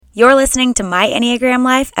You're listening to My Enneagram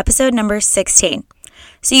Life, episode number 16.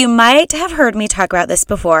 So you might have heard me talk about this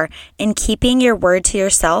before, in keeping your word to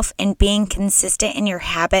yourself and being consistent in your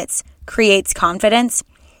habits creates confidence.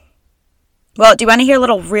 Well, do you want to hear a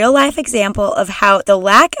little real life example of how the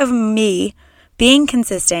lack of me being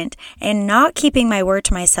consistent and not keeping my word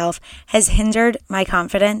to myself has hindered my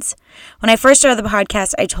confidence? When I first started the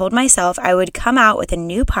podcast, I told myself I would come out with a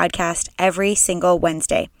new podcast every single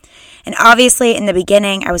Wednesday. And obviously in the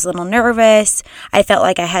beginning, I was a little nervous. I felt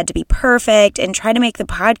like I had to be perfect and try to make the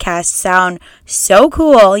podcast sound so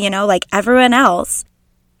cool, like everyone else.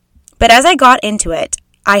 But as I got into it,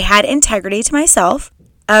 I had integrity to myself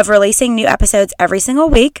of releasing new episodes every single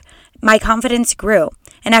week. My confidence grew.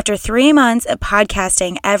 And after 3 months of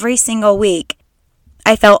podcasting every single week,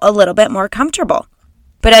 I felt a little bit more comfortable.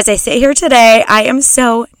 But as I sit here today, I am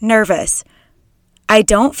so nervous. I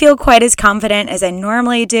don't feel quite as confident as I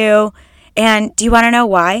normally do. And do you want to know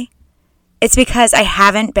why? It's because I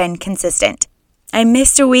haven't been consistent. I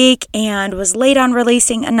missed a week and was late on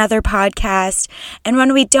releasing another podcast. And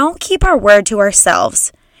when we don't keep our word to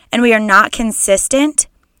ourselves and we are not consistent,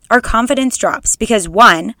 our confidence drops because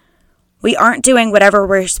one, we aren't doing whatever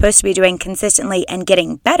we're supposed to be doing consistently and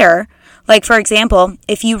getting better. Like, for example,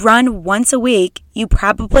 if you run once a week, you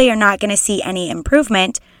probably are not going to see any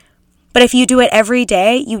improvement. But if you do it every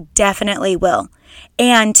day, you definitely will.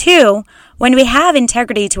 And two, when we have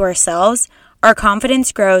integrity to ourselves, our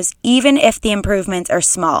confidence grows even if the improvements are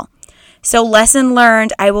small. So lesson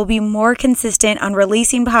learned, I will be more consistent on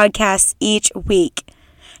releasing podcasts each week.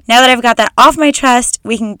 Now that I've got that off my chest,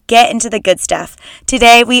 we can get into the good stuff.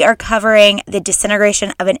 Today, we are covering the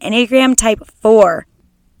disintegration of an Enneagram Type 4.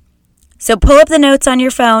 So pull up the notes on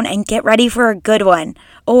your phone and get ready for a good one,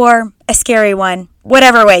 or a scary one,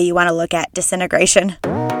 whatever way you want to look at disintegration.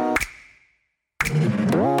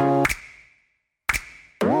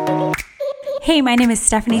 Hey, my name is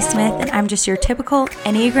Stephanie Smith, and I'm just your typical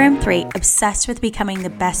Enneagram 3, obsessed with becoming the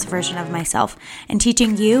best version of myself and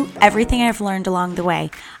teaching you everything I've learned along the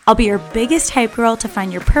way. I'll be your biggest hype girl to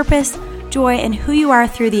find your purpose, joy, and who you are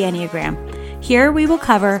through the Enneagram. Here we will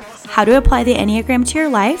cover how to apply the Enneagram to your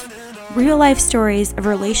life, real life stories of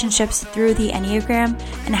relationships through the Enneagram,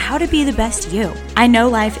 and how to be the best you. I know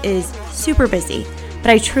life is super busy,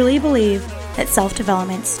 but I truly believe that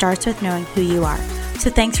self-development starts with knowing who you are. So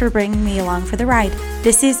thanks for bringing me along for the ride.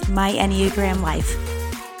 This is My Enneagram Life.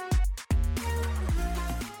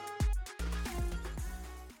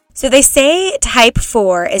 So they say Type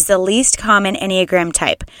 4 is the least common Enneagram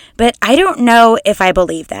type, but I don't know if I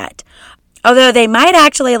believe that. Although they might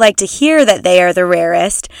actually like to hear that they are the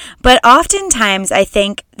rarest, but oftentimes I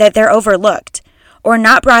think that they're overlooked or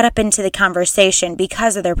not brought up into the conversation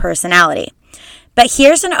because of their personality. But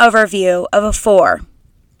here's an overview of a 4.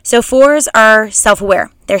 So 4s are self-aware,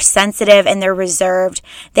 they're sensitive, and they're reserved.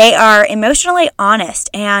 They are emotionally honest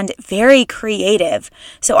and very creative.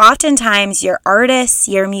 So oftentimes your artists,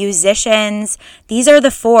 your musicians, these are the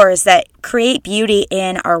 4s that create beauty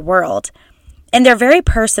in our world. And they're very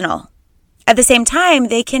personal. At the same time,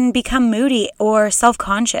 they can become moody or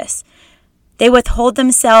self-conscious. They withhold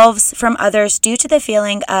themselves from others due to the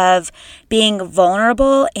feeling of being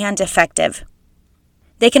vulnerable and defective.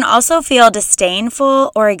 They can also feel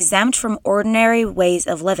disdainful or exempt from ordinary ways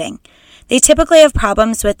of living. They typically have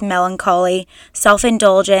problems with melancholy,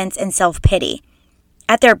 self-indulgence, and self-pity.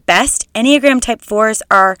 At their best, Enneagram Type 4s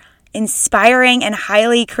are inspiring and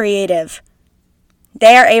highly creative.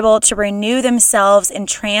 They are able to renew themselves and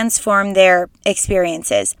transform their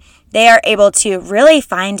experiences. They are able to really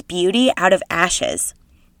find beauty out of ashes.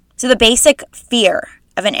 So the basic fear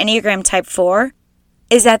of an Enneagram Type 4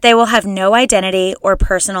 is that they will have no identity or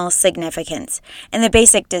personal significance. And the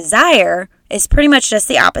basic desire is pretty much just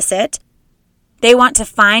the opposite. They want to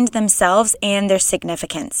find themselves and their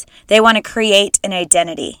significance. They want to create an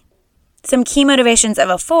identity. Some key motivations of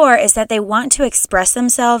a 4 is that they want to express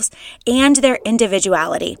themselves and their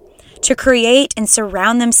individuality, to create and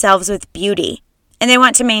surround themselves with beauty, and they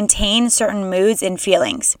want to maintain certain moods and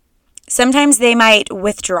feelings. Sometimes they might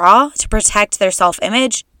withdraw to protect their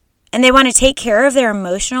self-image, and they want to take care of their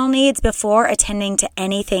emotional needs before attending to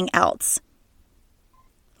anything else.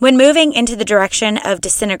 When moving into the direction of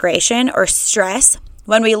disintegration or stress,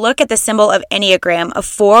 when we look at the symbol of Enneagram, a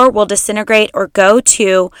 4 will disintegrate or go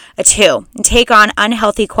to a 2 and take on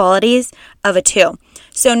unhealthy qualities of a 2.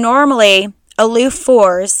 So normally, aloof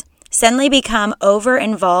 4s suddenly become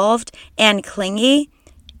over-involved and clingy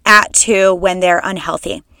at 2 when they're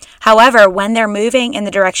unhealthy. However, when they're moving in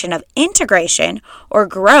the direction of integration or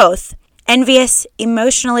growth, Envious,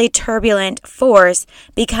 emotionally turbulent 4s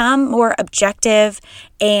become more objective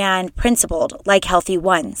and principled like healthy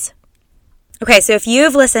 1s. Okay, so if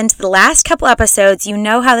you've listened to the last couple episodes, you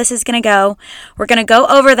know how this is going to go. We're going to go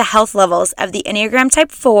over the health levels of the Enneagram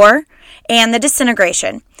Type 4 and the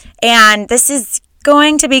disintegration. And this is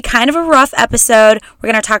going to be kind of a rough episode.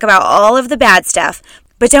 We're going to talk about all of the bad stuff.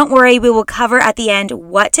 But don't worry, we will cover at the end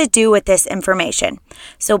what to do with this information.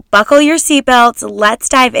 So buckle your seatbelts. Let's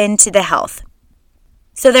dive into the health.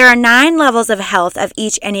 So there are 9 levels of health of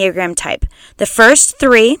each Enneagram type. The first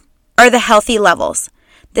 3 are the healthy levels.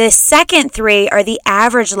 The second 3 are the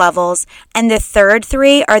average levels, and the third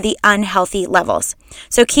 3 are the unhealthy levels.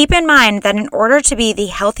 So keep in mind that in order to be the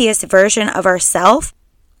healthiest version of ourselves,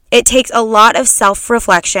 it takes a lot of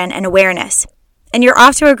self-reflection and awareness. And you're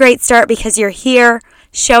off to a great start because you're here,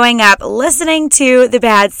 showing up, listening to the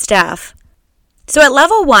bad stuff. So at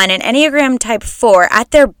level 1, an Enneagram Type 4,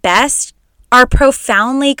 at their best, are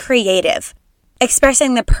profoundly creative,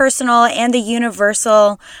 expressing the personal and the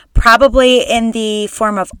universal, probably in the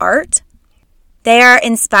form of art. They are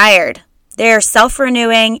inspired. They are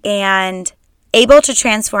self-renewing and able to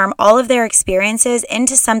transform all of their experiences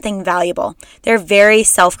into something valuable. They're very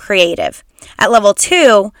self-creative. At level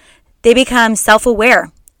 2, they become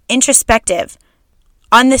self-aware, introspective,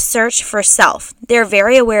 on the search for self. They're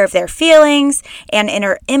very aware of their feelings and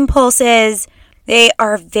inner impulses. They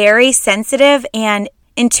are very sensitive and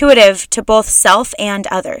intuitive to both self and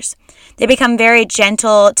others. They become very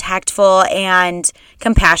gentle, tactful, and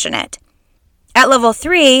compassionate. At level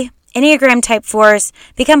 3, Enneagram Type 4s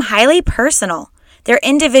become highly personal. They're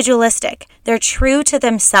individualistic. They're true to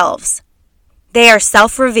themselves. They are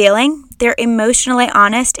self-revealing. They're emotionally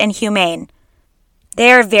honest and humane.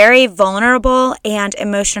 They are very vulnerable and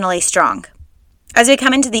emotionally strong. As we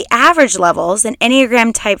come into the average levels, an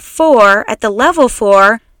Enneagram Type 4 at the level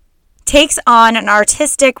 4 takes on an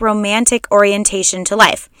artistic, romantic orientation to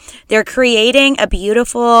life. They're creating a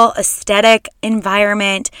beautiful, aesthetic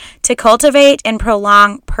environment to cultivate and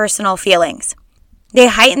prolong personal feelings. They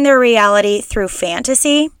heighten their reality through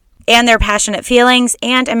fantasy and their passionate feelings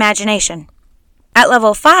and imagination. At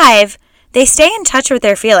level 5, they stay in touch with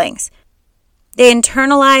their feelings. They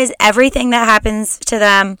internalize everything that happens to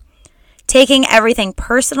them, taking everything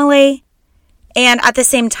personally, and at the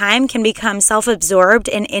same time can become self-absorbed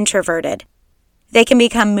and introverted. They can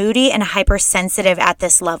become moody and hypersensitive at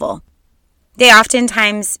this level. They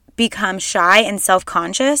oftentimes become shy and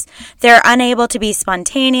self-conscious. They're unable to be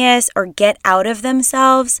spontaneous or get out of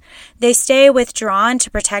themselves. They stay withdrawn to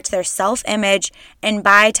protect their self-image and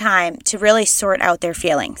buy time to really sort out their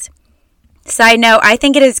feelings. Side note, I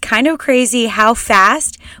think it is kind of crazy how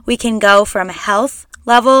fast we can go from health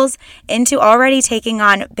levels into already taking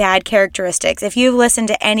on bad characteristics. If you've listened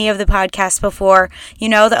to any of the podcasts before, you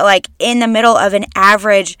know that like in the middle of an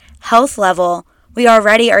average health level, we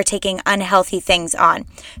already are taking unhealthy things on.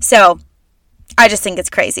 So I just think it's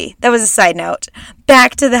crazy. That was a side note.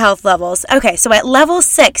 Back to the health levels. Okay, so at level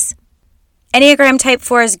 6, Enneagram Type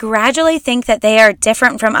 4s gradually think that they are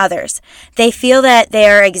different from others. They feel that they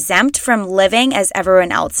are exempt from living as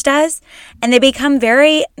everyone else does, and they become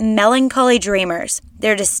very melancholy dreamers.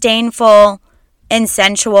 They're disdainful and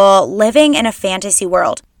sensual, living in a fantasy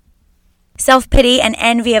world. Self-pity and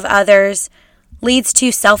envy of others leads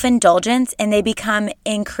to self-indulgence, and they become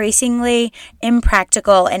increasingly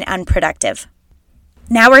impractical and unproductive.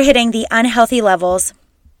 Now we're hitting the unhealthy levels.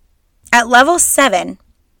 At level 7,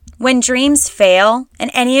 when dreams fail, an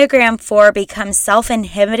Enneagram 4 becomes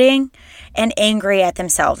self-inhibiting and angry at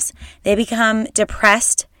themselves. They become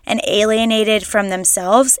depressed and alienated from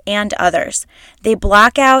themselves and others. They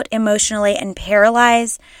block out emotionally and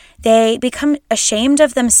paralyze. They become ashamed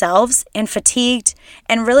of themselves and fatigued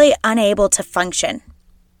and really unable to function.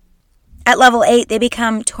 At level 8, they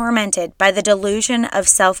become tormented by the delusion of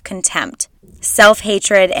self-contempt,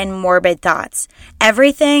 self-hatred, and morbid thoughts.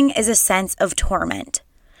 Everything is a sense of torment.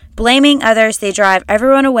 Blaming others, they drive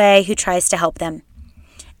everyone away who tries to help them.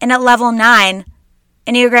 And at level 9,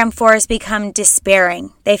 Enneagram 4s become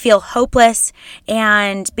despairing. They feel hopeless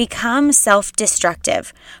and become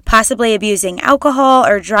self-destructive, possibly abusing alcohol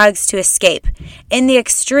or drugs to escape. In the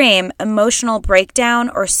extreme, emotional breakdown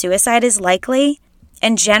or suicide is likely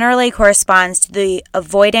and generally corresponds to the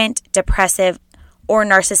avoidant, depressive, or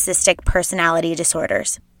narcissistic personality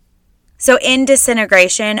disorders. So in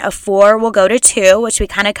disintegration, a 4 will go to 2, which we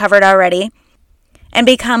kind of covered already, and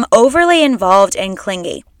become overly involved and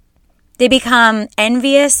clingy. They become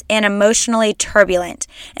envious and emotionally turbulent,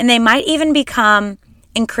 and they might even become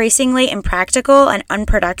increasingly impractical and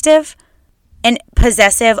unproductive and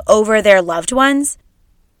possessive over their loved ones.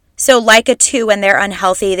 So like a 2, when they're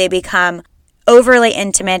unhealthy, they become overly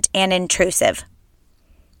intimate and intrusive.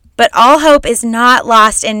 But all hope is not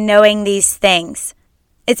lost in knowing these things.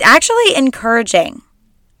 It's actually encouraging.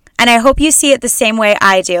 And I hope you see it the same way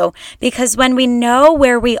I do, because when we know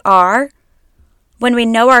where we are, when we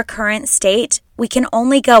know our current state, we can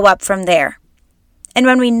only go up from there. And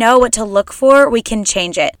when we know what to look for, we can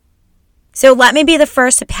change it. So let me be the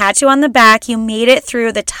first to pat you on the back. You made it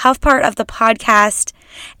through the tough part of the podcast,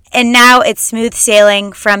 and now it's smooth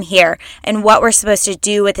sailing from here and what we're supposed to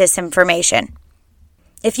do with this information.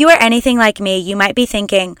 If you are anything like me, you might be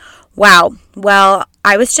thinking, wow, well,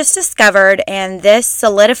 I was just discovered, and this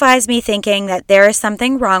solidifies me thinking that there is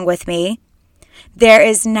something wrong with me. There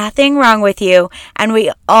is nothing wrong with you, and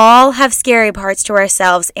we all have scary parts to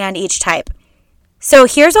ourselves and each type. So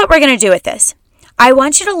here's what we're going to do with this. I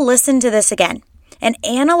want you to listen to this again and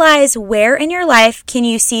analyze where in your life can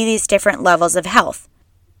you see these different levels of health.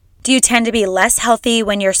 Do you tend to be less healthy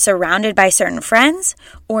when you're surrounded by certain friends,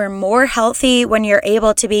 or more healthy when you're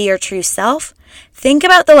able to be your true self? Think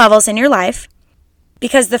about the levels in your life,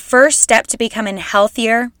 because the first step to becoming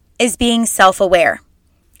healthier is being self-aware.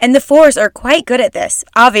 And the 4s are quite good at this,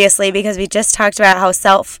 obviously, because we just talked about how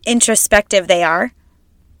self-introspective they are.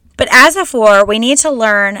 But as a 4, we need to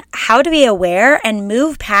learn how to be aware and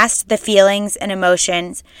move past the feelings and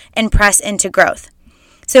emotions and press into growth.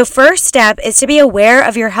 So first step is to be aware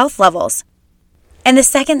of your health levels. And the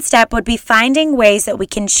second step would be finding ways that we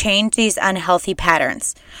can change these unhealthy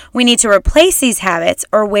patterns. We need to replace these habits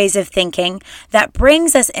or ways of thinking that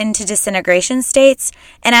brings us into disintegration states,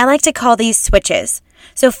 and I like to call these switches.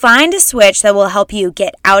 So find a switch that will help you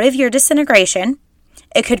get out of your disintegration.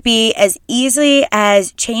 It could be as easily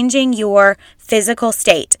as changing your physical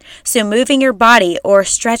state, so moving your body or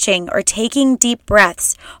stretching or taking deep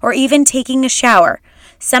breaths or even taking a shower.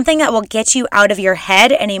 Something that will get you out of your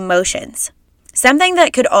head and emotions. Something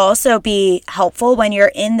that could also be helpful when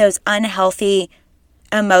you're in those unhealthy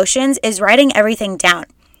emotions is writing everything down.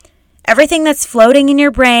 Everything that's floating in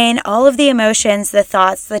your brain, all of the emotions, the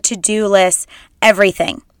thoughts, the to-do lists,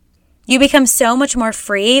 everything. You become so much more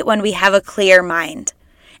free when we have a clear mind.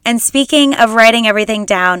 And speaking of writing everything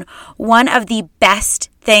down, one of the best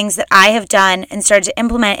things that I have done and started to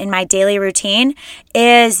implement in my daily routine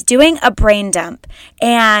is doing a brain dump.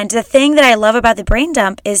 And the thing that I love about the brain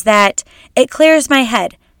dump is that it clears my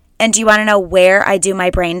head. And do you want to know where I do my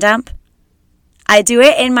brain dump? I do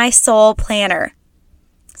it in my soul planner.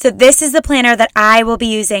 So this is the planner that I will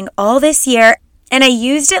be using all this year. And I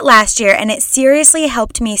used it last year, and it seriously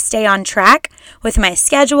helped me stay on track with my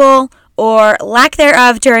schedule, or lack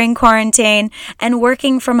thereof during quarantine and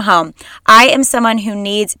working from home. I am someone who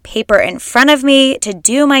needs paper in front of me to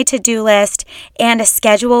do my to-do list and a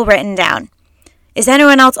schedule written down. Is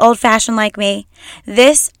anyone else old-fashioned like me?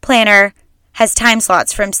 This planner has time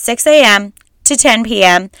slots from 6 a.m. to 10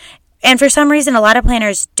 p.m. And for some reason, a lot of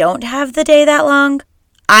planners don't have the day that long.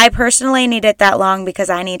 I personally need it that long because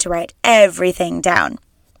I need to write everything down.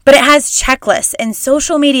 But it has checklists and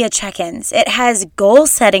social media check-ins. It has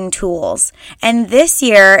goal-setting tools. And this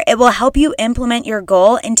year, it will help you implement your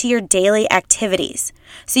goal into your daily activities,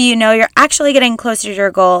 so you know you're actually getting closer to your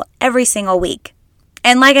goal every single week.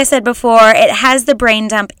 And like I said before, it has the brain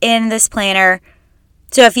dump in this planner.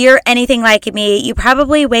 So if you're anything like me, you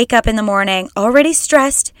probably wake up in the morning already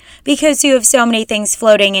stressed because you have so many things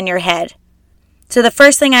floating in your head. So the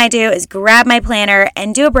first thing I do is grab my planner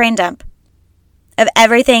and do a brain dump of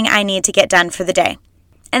everything I need to get done for the day.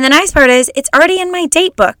 And the nice part is it's already in my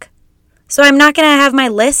date book. So I'm not going to have my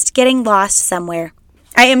list getting lost somewhere.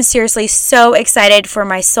 I am seriously so excited for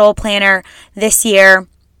my soul planner this year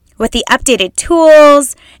with the updated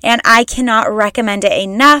tools, and I cannot recommend it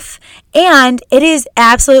enough. And it is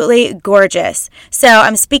absolutely gorgeous. So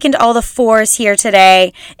I'm speaking to all the 4s here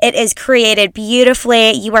today. It is created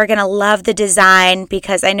beautifully. You are going to love the design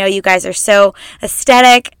because I know you guys are so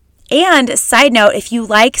aesthetic. And side note, if you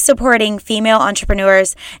like supporting female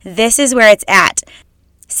entrepreneurs, this is where it's at.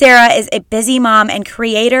 Sarah is a busy mom and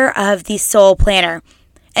creator of the Soul Planner.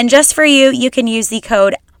 And just for you, you can use the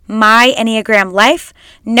code MyEnneagramLife,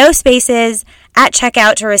 no spaces, at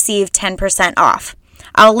checkout to receive 10% off.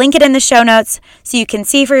 I'll link it in the show notes so you can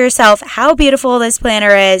see for yourself how beautiful this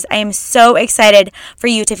planner is. I am so excited for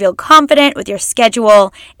you to feel confident with your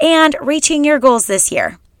schedule and reaching your goals this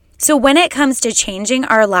year. So when it comes to changing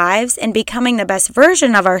our lives and becoming the best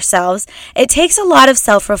version of ourselves, it takes a lot of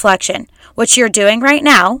self-reflection, which you're doing right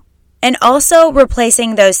now, and also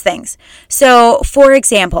replacing those things. So, for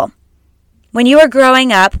example, when you were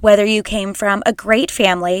growing up, whether you came from a great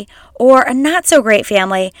family or a not-so-great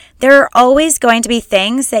family, there are always going to be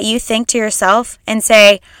things that you think to yourself and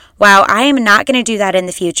say, Wow, I am not going to do that in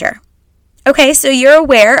the future. Okay, so you're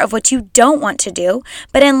aware of what you don't want to do,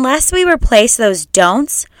 but unless we replace those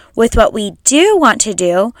don'ts with what we do want to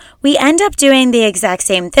do, we end up doing the exact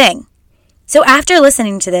same thing. So after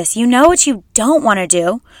listening to this, you know what you don't want to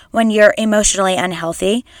do when you're emotionally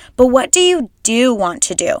unhealthy, but what do you want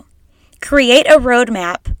to do? Create a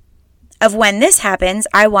roadmap of when this happens,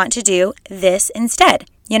 I want to do this instead,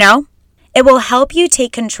 It will help you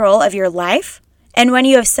take control of your life, and when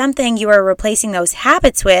you have something you are replacing those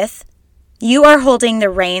habits with, you are holding the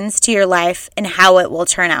reins to your life and how it will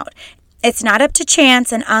turn out. It's not up to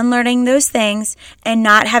chance and unlearning those things and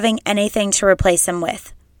not having anything to replace them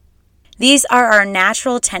with. These are our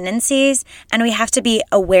natural tendencies, and we have to be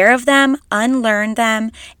aware of them, unlearn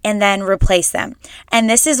them, and then replace them. And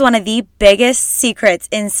this is one of the biggest secrets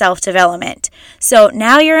in self-development. So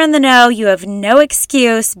now you're in the know, you have no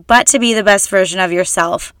excuse but to be the best version of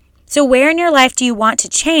yourself. So where in your life do you want to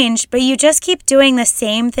change, but you just keep doing the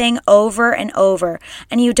same thing over and over,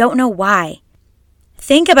 and you don't know why?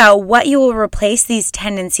 Think about what you will replace these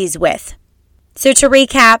tendencies with. So to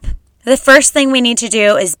recap, the first thing we need to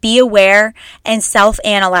do is be aware and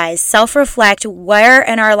self-analyze, self-reflect where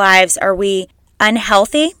in our lives are we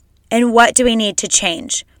unhealthy and what do we need to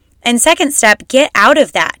change. And second step, get out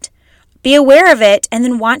of that. Be aware of it and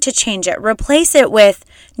then want to change it. Replace it with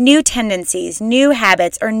new tendencies, new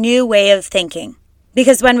habits, or new way of thinking.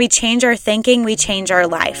 Because when we change our thinking, we change our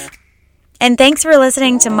life. And thanks for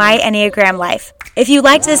listening to My Enneagram Life. If you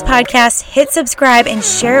liked this podcast, hit subscribe and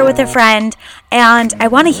share it with a friend. And I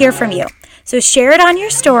want to hear from you. So share it on your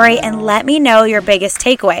story and let me know your biggest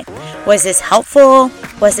takeaway. Was this helpful?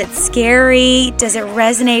 Was it scary? Does it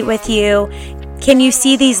resonate with you? Can you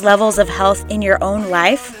see these levels of health in your own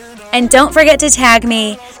life? And don't forget to tag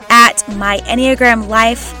me at My Enneagram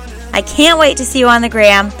Life. I can't wait to see you on the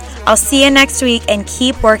gram. I'll see you next week and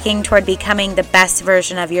keep working toward becoming the best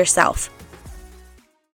version of yourself.